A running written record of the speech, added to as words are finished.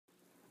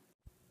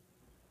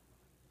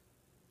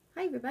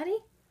Hi everybody!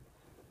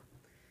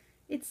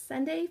 It's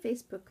Sunday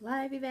Facebook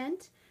Live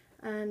event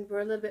and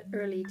we're a little bit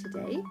early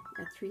today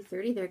at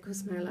 3:30. There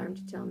goes my alarm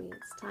to tell me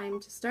it's time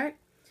to start.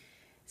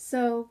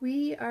 So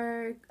we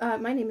are,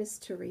 my name is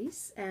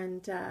Therese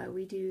and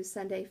we do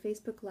Sunday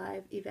Facebook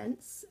Live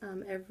events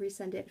every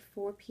Sunday at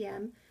 4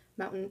 p.m.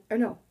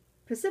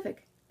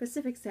 Pacific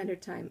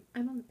Standard Time.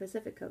 I'm on the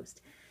Pacific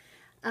Coast.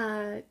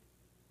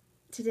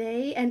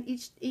 Today and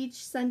each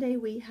Sunday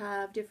we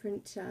have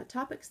different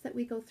topics that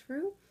we go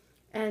through,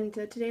 and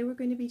today we're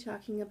going to be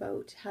talking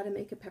about how to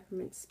make a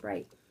peppermint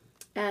spray.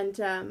 And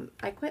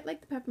I quite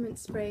like the peppermint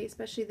spray,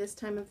 especially this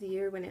time of the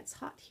year when it's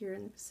hot here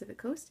in the Pacific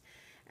Coast,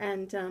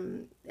 and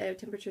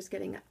temperatures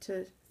getting up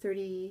to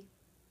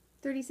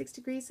 36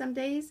 degrees some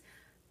days,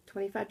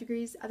 25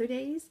 degrees other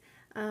days,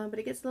 but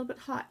it gets a little bit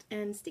hot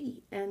and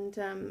sticky, and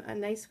a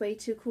nice way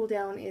to cool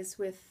down is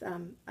with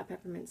a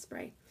peppermint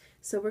spray.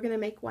 So we're going to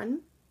make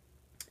one,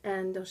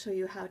 and I'll show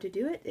you how to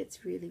do it.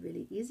 It's really,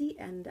 really easy,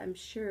 and I'm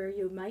sure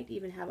you might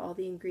even have all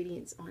the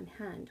ingredients on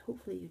hand.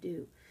 Hopefully you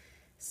do.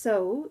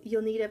 So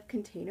you'll need a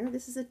container.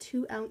 This is a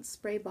 2-ounce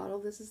spray bottle.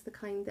 This is the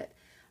kind that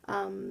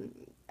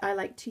I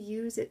like to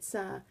use. It's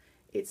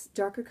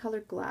darker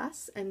colored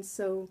glass, and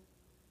so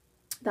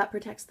that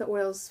protects the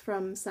oils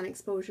from sun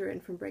exposure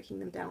and from breaking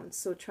them down.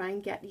 So try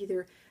and get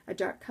either a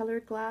dark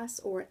colored glass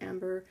or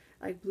amber,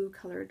 like blue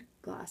colored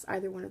glass.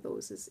 Either one of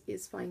those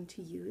is fine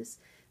to use.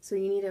 So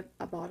you need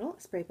a bottle,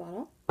 a spray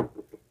bottle,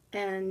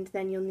 and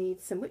then you'll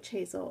need some witch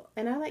hazel.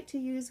 And I like to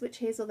use witch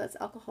hazel that's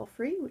alcohol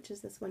free, which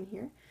is this one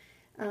here,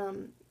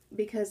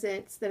 because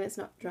then it's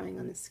not drying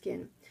on the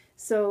skin.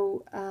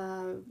 So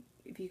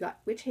if you got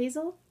witch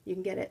hazel, you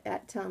can get it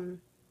at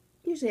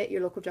usually at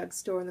your local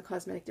drugstore, in the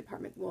cosmetic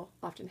department will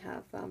often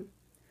have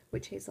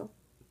witch hazel.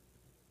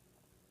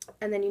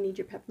 And then you need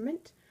your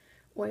peppermint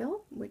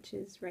oil, which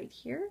is right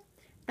here,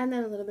 and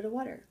then a little bit of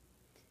water.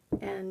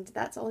 And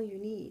that's all you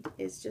need,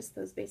 is just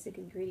those basic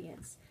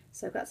ingredients.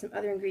 So I've got some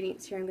other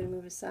ingredients here I'm going to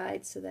move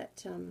aside so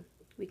that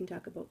we can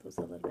talk about those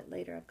a little bit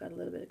later. I've got a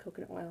little bit of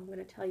coconut oil. I'm going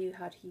to tell you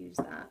how to use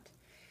that.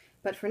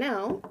 But for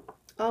now,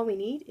 all we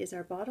need is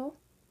our bottle,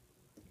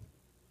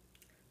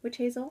 witch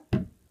hazel,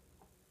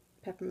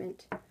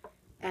 peppermint,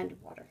 and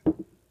water.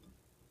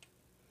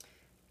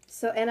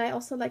 So, and I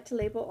also like to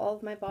label all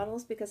of my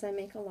bottles because I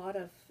make a lot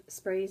of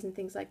sprays and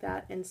things like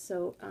that, and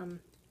so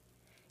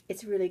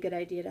it's a really good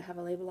idea to have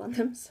a label on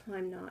them so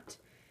I'm not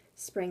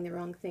spraying the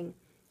wrong thing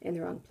in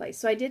the wrong place.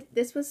 So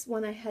this was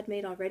one I had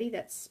made already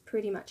that's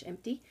pretty much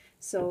empty,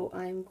 so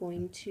I'm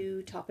going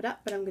to top it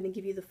up, but I'm going to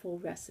give you the full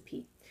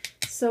recipe.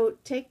 So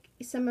take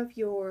some of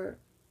your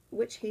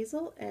witch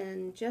hazel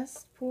and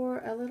just pour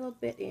a little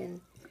bit in,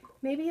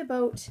 maybe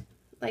about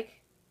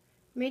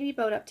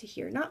up to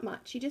here, not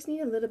much. You just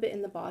need a little bit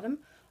in the bottom.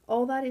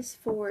 All that is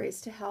for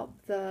is to help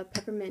the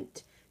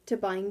peppermint to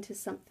bind to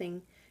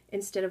something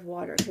instead of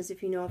water, because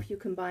if you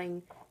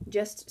combine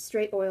just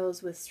straight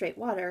oils with straight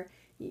water,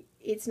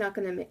 it's not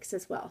going to mix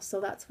as well. So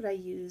that's what I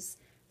use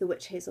the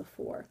witch hazel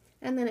for,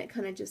 and then it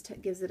kind of just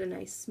gives it a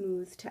nice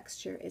smooth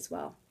texture as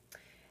well.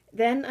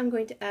 Then I'm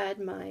going to add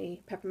my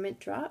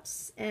peppermint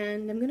drops,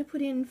 and I'm going to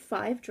put in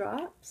 5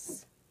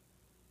 drops.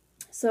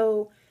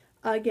 So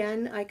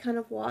again, I kind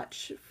of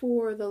watch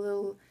for the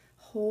little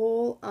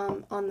hole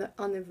on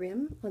the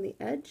rim, on the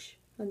edge,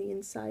 on the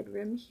inside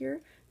rim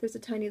here. There's a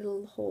tiny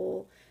little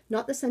hole,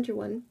 not the center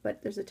one,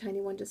 but there's a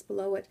tiny one just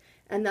below it,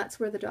 and that's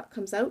where the drop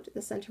comes out.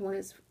 The center one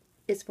is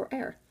for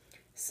air.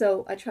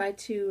 So I try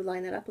to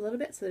line that up a little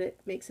bit so that it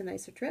makes a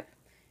nicer drip,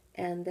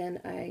 and then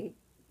I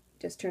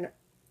just turn it,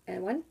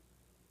 and 1,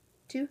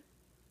 2,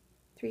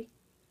 3,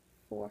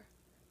 4,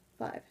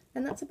 5,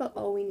 and that's about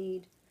all we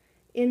need.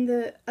 In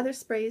the other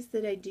sprays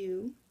that I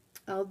do,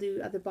 I'll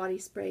do other body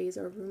sprays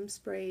or room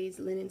sprays,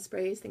 linen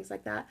sprays, things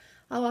like that.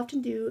 I'll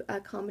often do a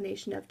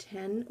combination of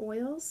 10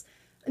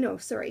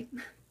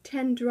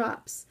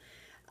 drops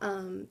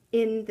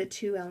in the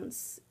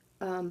 2-ounce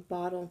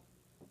bottle,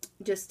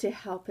 just to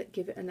help it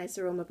give it a nice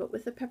aroma. But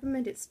with the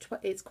peppermint,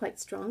 it's quite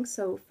strong,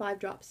 so 5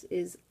 drops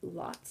is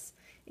lots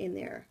in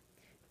there.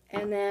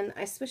 And then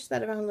I swish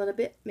that around a little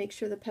bit, make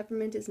sure the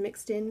peppermint is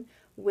mixed in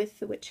with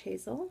the witch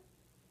hazel.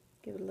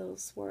 Give it a little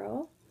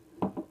swirl,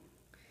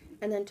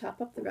 and then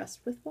top up the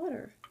rest with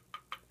water.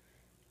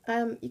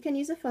 You can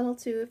use a funnel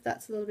too if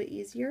that's a little bit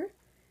easier.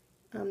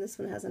 This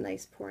one has a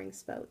nice pouring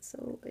spout,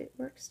 so it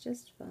works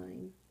just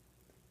fine.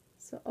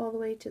 So all the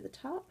way to the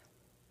top.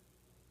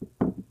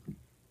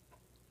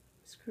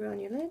 Screw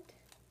on your lid.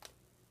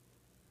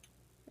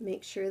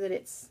 Make sure that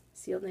it's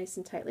sealed nice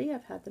and tightly.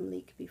 I've had them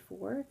leak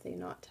before if they're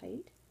not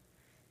tight.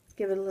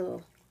 Give it a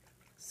little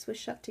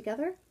swish up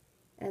together.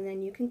 And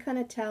then you can kind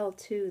of tell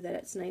too that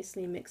it's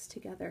nicely mixed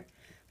together.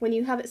 When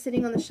you have it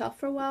sitting on the shelf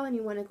for a while and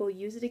you want to go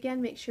use it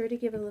again, make sure to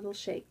give it a little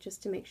shake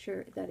just to make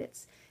sure that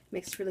it's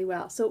mixed really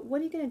well. So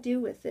what are you going to do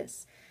with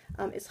this?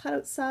 It's hot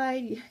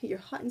outside, you're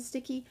hot and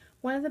sticky.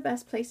 One of the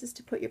best places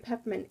to put your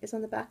peppermint is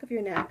on the back of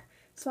your neck.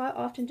 So I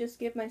often just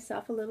give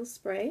myself a little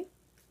spray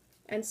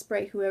and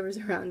spray whoever's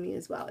around me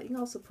as well. You can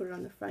also put it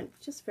on the front.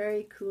 Just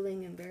very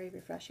cooling and very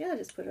refreshing. Yeah,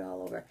 just put it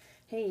all over.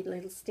 Hey,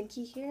 little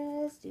stinky here.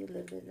 Let's do a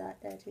little bit of that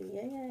there too.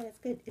 Yeah, it's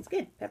good. It's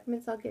good.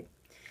 Peppermint's all good.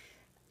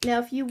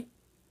 Now,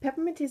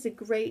 peppermint is a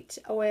great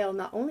oil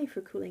not only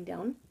for cooling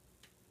down,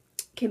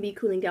 can be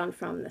cooling down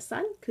from the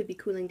sun, could be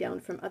cooling down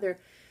from other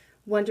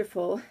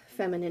wonderful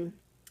feminine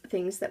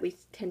things that we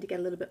tend to get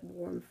a little bit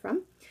warm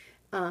from.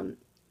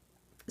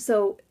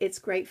 So it's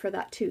great for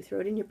that too. Throw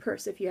it in your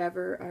purse if you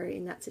ever are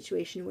in that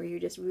situation where you're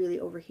just really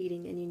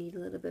overheating and you need a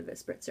little bit of a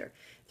spritzer.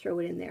 Throw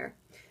it in there.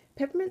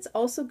 Peppermint's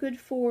also good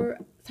for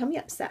tummy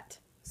upset.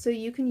 So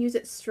you can use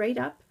it straight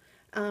up,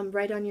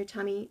 right on your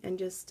tummy, and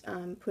just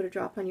put a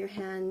drop on your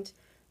hand,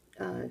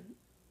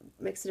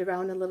 mix it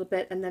around a little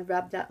bit, and then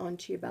rub that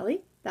onto your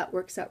belly. That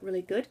works out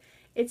really good.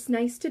 It's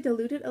nice to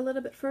dilute it a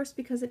little bit first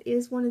because it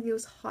is one of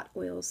those hot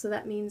oils. So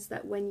that means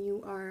that when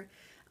you are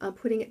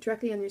putting it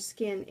directly on your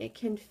skin, it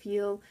can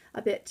feel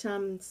a bit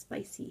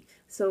spicy,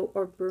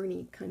 or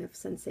burny kind of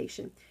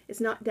sensation.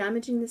 It's not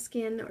damaging the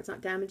skin, or it's not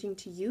damaging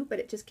to you, but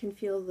it just can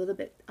feel a little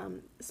bit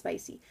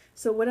spicy.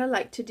 So what I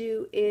like to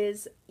do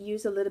is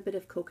use a little bit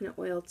of coconut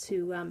oil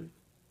to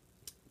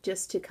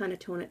just to kind of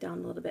tone it down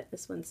a little bit.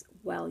 This one's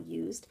well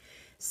used.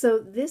 So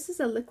this is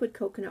a liquid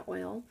coconut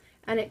oil,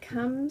 and it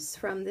comes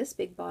from this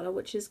big bottle,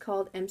 which is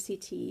called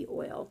MCT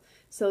oil.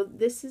 So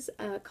this is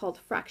called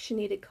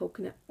fractionated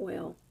coconut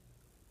oil.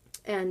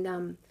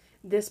 And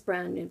this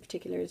brand in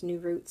particular is New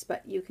Roots,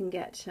 but you can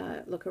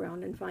look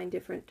around and find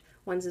different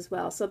ones as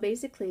well. So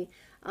basically,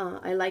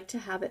 I like to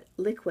have it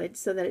liquid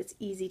so that it's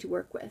easy to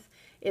work with.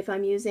 If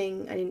I'm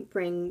using, I didn't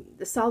bring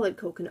the solid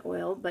coconut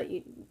oil, but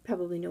you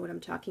probably know what I'm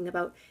talking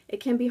about. It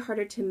can be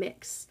harder to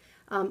mix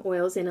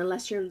oils in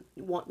unless you're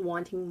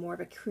wanting more of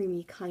a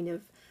creamy kind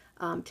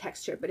of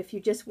texture. But if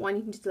you're just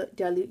wanting to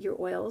dilute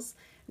your oils,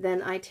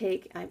 then I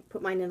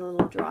put mine in a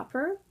little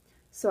dropper.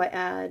 So I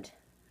add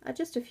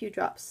just a few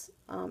drops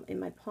in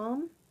my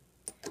palm,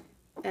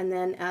 and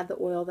then add the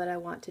oil that I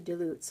want to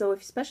dilute. So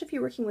especially if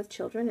you're working with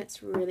children,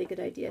 it's a really good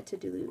idea to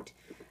dilute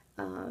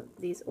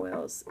these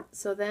oils.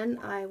 So then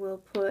I will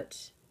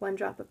put 1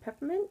 drop of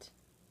peppermint,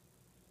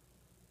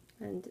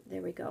 and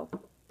there we go.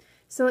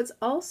 So it's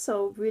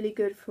also really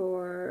good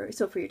for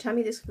your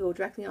tummy. This could go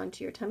directly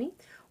onto your tummy,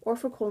 or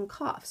for cold and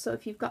cough. So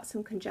if you've got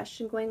some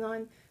congestion going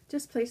on,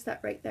 just place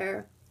that right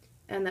there,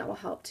 and that will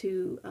help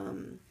to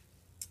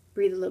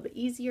breathe a little bit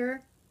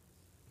easier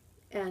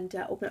and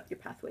open up your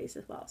pathways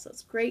as well. So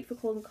it's great for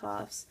cold and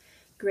coughs,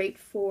 great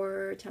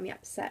for tummy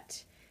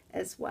upset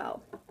as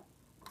well.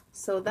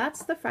 So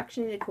that's the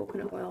fractionated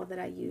coconut oil that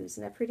I use,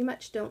 and I pretty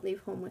much don't leave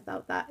home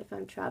without that if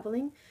I'm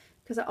traveling,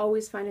 because I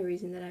always find a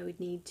reason that I would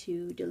need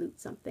to dilute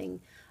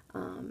something,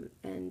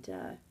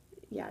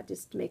 yeah,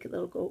 just make it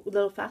go a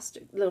little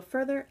faster, a little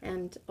further,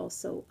 and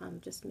also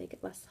just make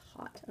it less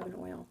hot of an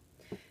oil.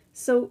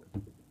 So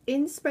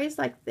in sprays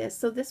like this,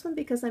 so this one,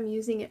 because I'm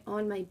using it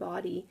on my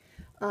body,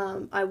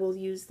 I will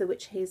use the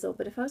witch hazel.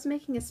 But if I was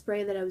making a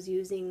spray that I was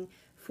using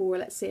for,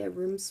 let's say, a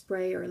room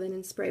spray or a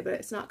linen spray, but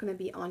it's not going to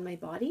be on my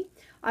body,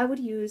 I would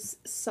use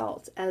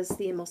salt as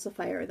the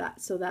emulsifier,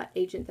 that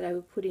agent that I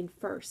would put in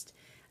first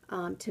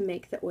to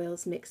make the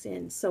oils mix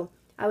in. So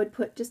I would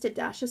put just a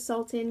dash of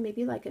salt in,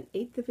 maybe like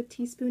 1/8 of a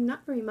teaspoon,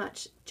 not very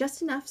much,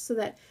 just enough so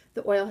that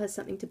the oil has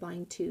something to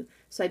bind to.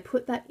 So I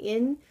put that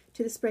in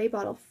to the spray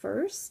bottle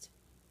first,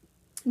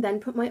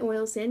 then put my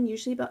oils in,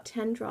 usually about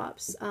 10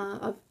 drops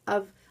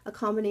of a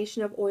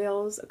combination of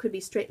oils. It could be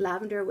straight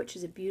lavender, which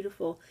is a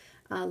beautiful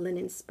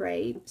linen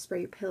spray. Spray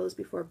your pillows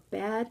before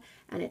bed,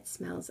 and it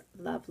smells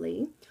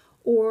lovely.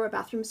 Or a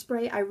bathroom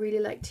spray. I really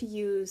like to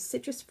use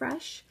citrus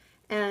fresh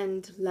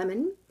and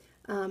lemon,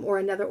 or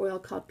another oil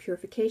called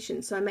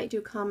Purification. So I might do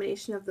a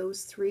combination of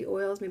those 3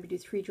 oils, maybe do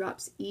 3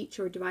 drops each,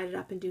 or divide it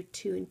up and do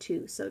 2 and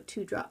 2. So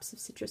 2 drops of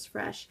citrus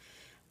fresh,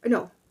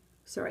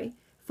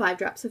 5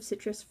 drops of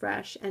citrus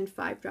fresh and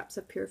 5 drops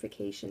of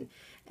Purification.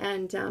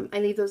 And I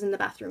leave those in the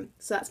bathroom.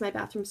 So that's my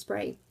bathroom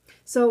spray.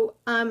 So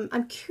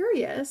I'm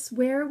curious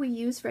where we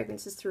use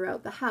fragrances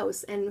throughout the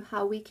house and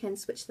how we can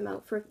switch them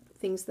out for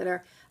things that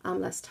are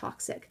less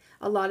toxic.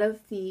 A lot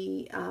of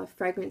the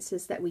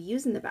fragrances that we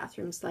use in the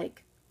bathrooms,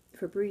 like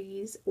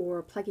Febreze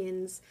or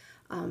plugins,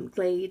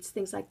 Glades,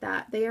 things like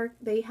that,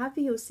 they have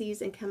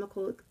VOCs and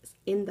chemicals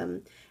in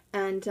them,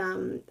 and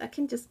that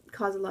can just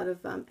cause a lot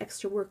of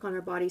extra work on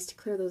our bodies to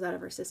clear those out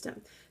of our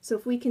system. So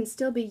if we can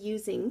still be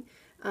using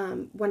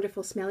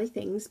wonderful smelly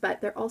things,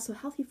 but they're also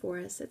healthy for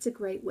us, it's a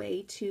great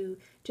way to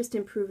just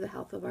improve the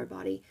health of our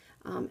body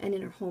and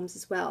in our homes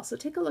as well. So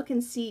take a look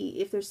and see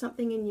if there's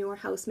something in your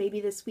house,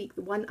 maybe this week,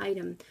 one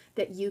item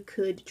that you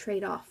could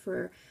trade off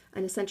for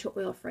an essential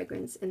oil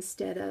fragrance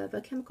instead of a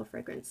chemical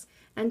fragrance,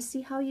 and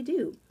see how you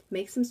do.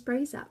 Make some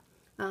sprays up.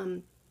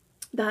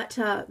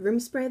 That room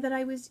spray that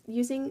I was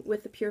using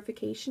with the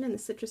Purification and the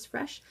Citrus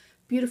Fresh,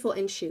 beautiful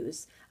in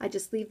shoes. I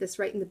just leave this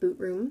right in the boot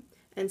room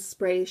and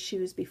spray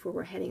shoes before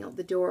we're heading out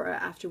the door or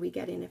after we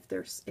get in if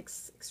they're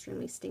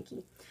extremely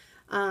stinky.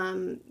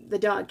 The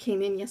dog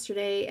came in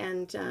yesterday,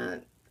 and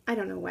I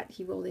don't know what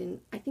he rolled in.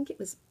 I think it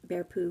was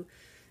bear poo.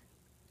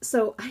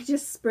 So I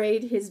just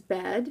sprayed his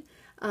bed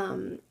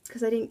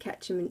because I didn't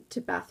catch him to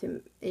bath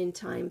him in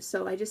time.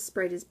 So I just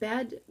sprayed his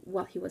bed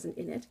while he wasn't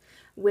in it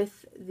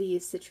with the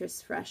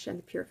Citrus Fresh and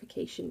the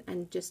Purification,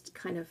 and just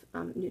kind of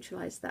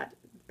neutralized that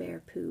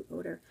bear poo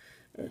odor.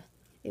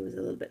 It was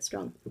a little bit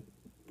strong.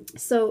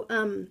 So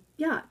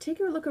yeah,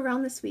 take a look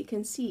around this week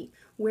and see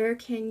where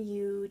can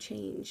you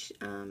change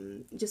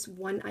just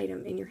one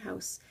item in your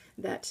house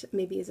that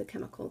maybe is a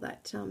chemical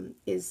that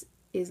is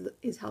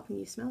helping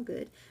you smell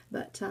good,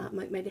 but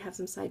might have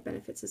some side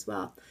benefits as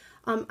well.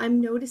 I'm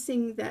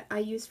noticing that I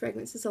use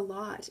fragrances a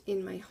lot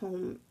in my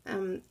home.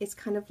 It's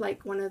kind of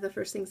like one of the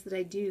first things that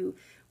I do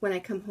when I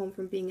come home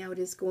from being out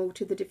is go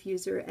to the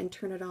diffuser and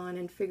turn it on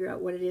and figure out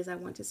what it is I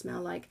want to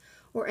smell like,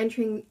 or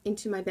entering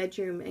into my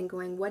bedroom and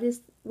going, what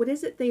is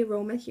it, the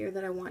aroma here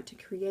that I want to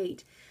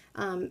create?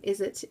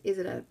 Is it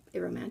a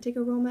romantic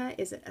aroma?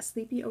 Is it a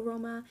sleepy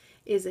aroma?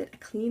 Is it a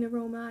clean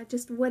aroma?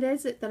 Just what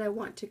is it that I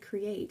want to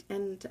create?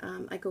 And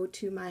I go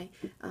to my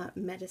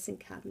medicine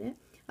cabinet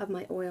of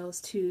my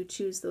oils to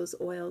choose those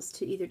oils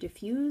to either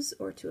diffuse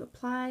or to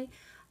apply,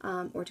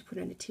 or to put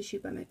on a tissue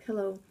by my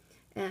pillow,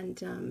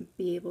 and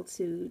be able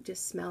to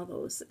just smell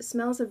those.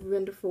 Smell is a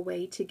wonderful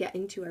way to get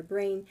into our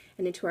brain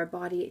and into our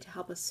body to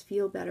help us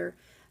feel better.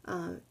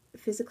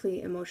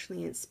 Physically,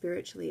 emotionally, and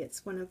spiritually.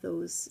 It's one of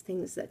those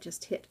things that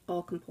just hit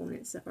all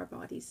components of our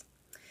bodies.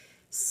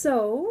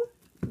 So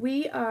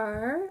we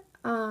are,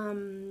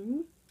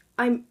 I'm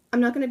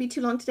not going to be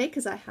too long today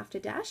because I have to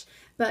dash,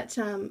 but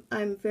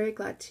I'm very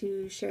glad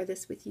to share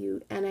this with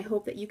you, and I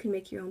hope that you can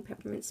make your own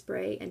peppermint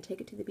spray and take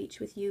it to the beach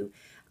with you.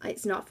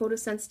 It's not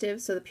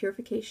photosensitive, so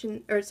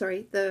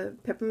the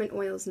peppermint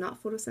oil is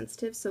not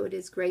photosensitive, so it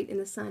is great in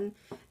the sun,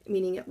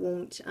 meaning it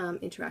won't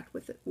interact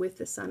with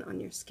the sun on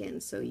your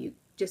skin. So you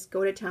just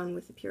go to town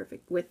with the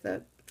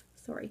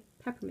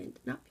peppermint,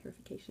 not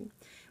purification,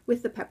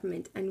 with the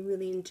peppermint, and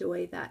really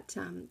enjoy that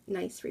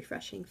nice,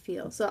 refreshing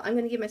feel. So I'm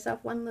going to give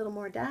myself one little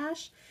more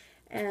dash,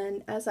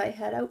 and as I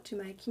head out to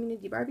my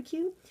community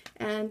barbecue,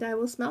 and I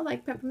will smell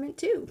like peppermint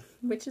too,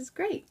 which is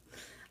great.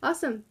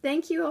 Awesome.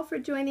 Thank you all for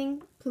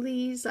joining.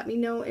 Please let me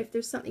know if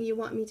there's something you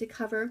want me to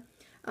cover.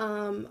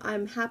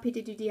 I'm happy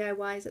to do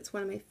DIYs. It's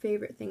one of my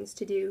favorite things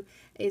to do,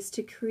 is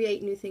to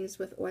create new things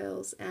with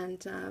oils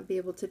and be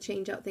able to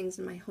change out things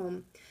in my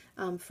home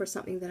for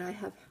something that I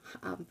have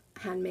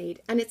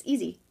handmade. And it's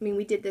easy. I mean,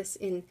 we did this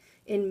in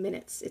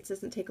minutes. It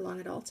doesn't take long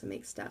at all to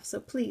make stuff. So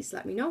please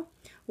let me know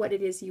what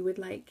it is you would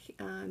like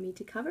me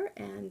to cover,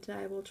 and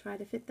I will try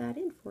to fit that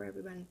in for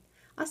everyone.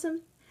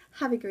 Awesome.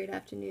 Have a great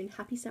afternoon.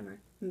 Happy summer.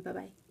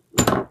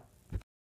 Bye-bye.